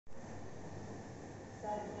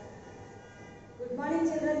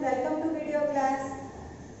morning children, welcome to video class.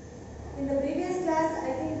 In the previous class,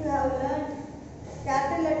 I think you have learned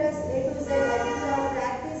capital letters A to Z. I think you have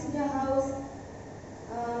practiced in your house.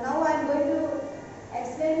 Now I am going to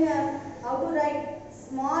explain here how to write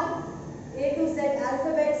small A to Z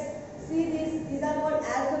alphabets. See these are called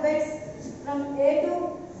alphabets from A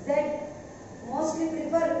to Z. Mostly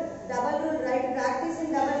prefer double rule, right? Practice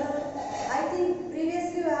in double rule. I think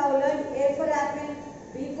previously you have learned A for apple,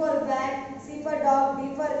 B for bat, C for dog,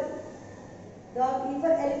 D for dog, E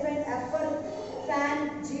for elephant, F for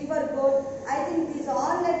fan, G for goat. I think these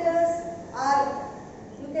all letters are,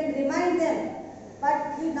 you can remind them,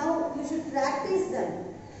 but now you should practice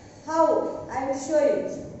them. How? I will show you.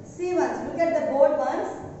 See once, look at the board once.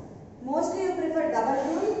 Mostly you prefer double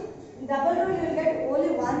rule. In double rule you will get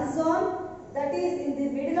only one zone. That is, in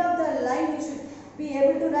the middle of the line you should be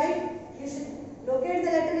able to write. You should locate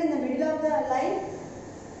the letter in the middle of the line.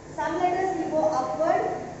 Some letters will go upward,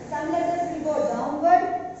 some letters will go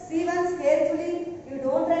downward. See once carefully. You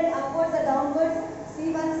don't write upwards or downwards. See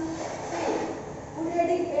once. See. Put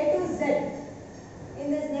heading A to Z.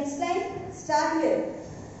 In this next line, start here.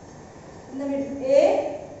 In the middle,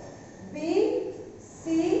 A, B,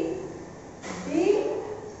 C, D,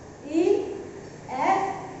 E,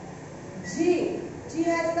 F, G. G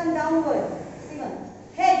has come downward. See one.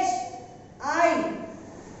 H, I,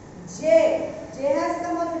 J. J has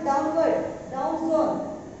come also downward. Down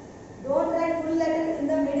zone. Don't write full letter in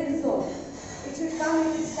the middle zone. It should come,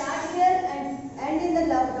 it should start here and end in the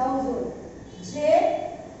down zone.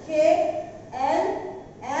 J, K, L,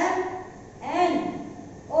 M, N,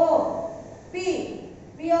 O, P.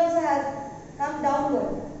 P also has come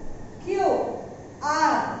downward. Q,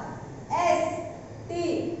 R, S,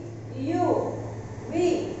 T, U,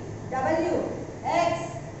 V, W,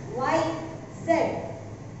 X, Y, Z.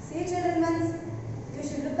 See children once, you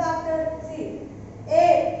should look after, see,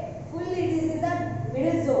 A, fully it is in the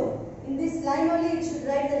middle zone. In this line only it should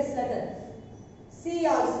write this letter. C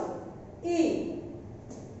also. E,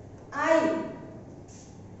 I,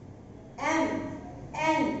 M,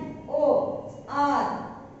 N, O,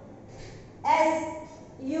 R, S,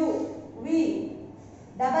 U, V,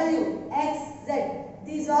 W, X, Z.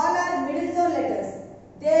 These all are middle zone letters.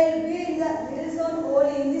 They will be in the middle zone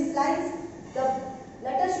only. In these lines, the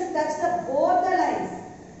letters should touch both the lines.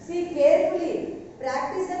 See carefully.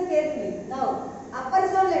 Practice them carefully. Now, upper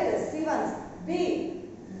zone letters. See once. B,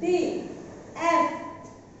 D, F,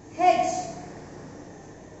 H,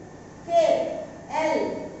 K,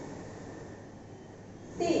 L,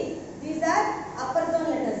 T. These are upper zone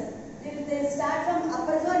letters. They start from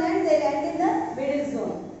upper zone and they end in the middle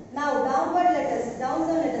zone. Now, downward letters. Down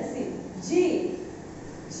zone letters. See. G,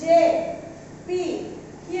 J, P,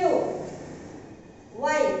 Q,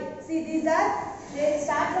 Y. See, these are, they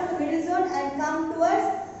start from the middle zone and come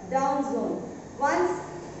towards down zone. Once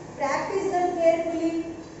practice them carefully,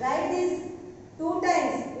 write these 2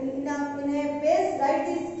 times. In a page, write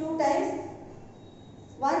these 2 times.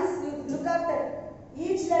 Once you look after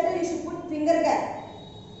each letter, you should put finger gap.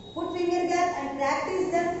 Put finger gap and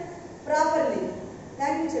practice them properly.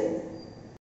 Thank you children.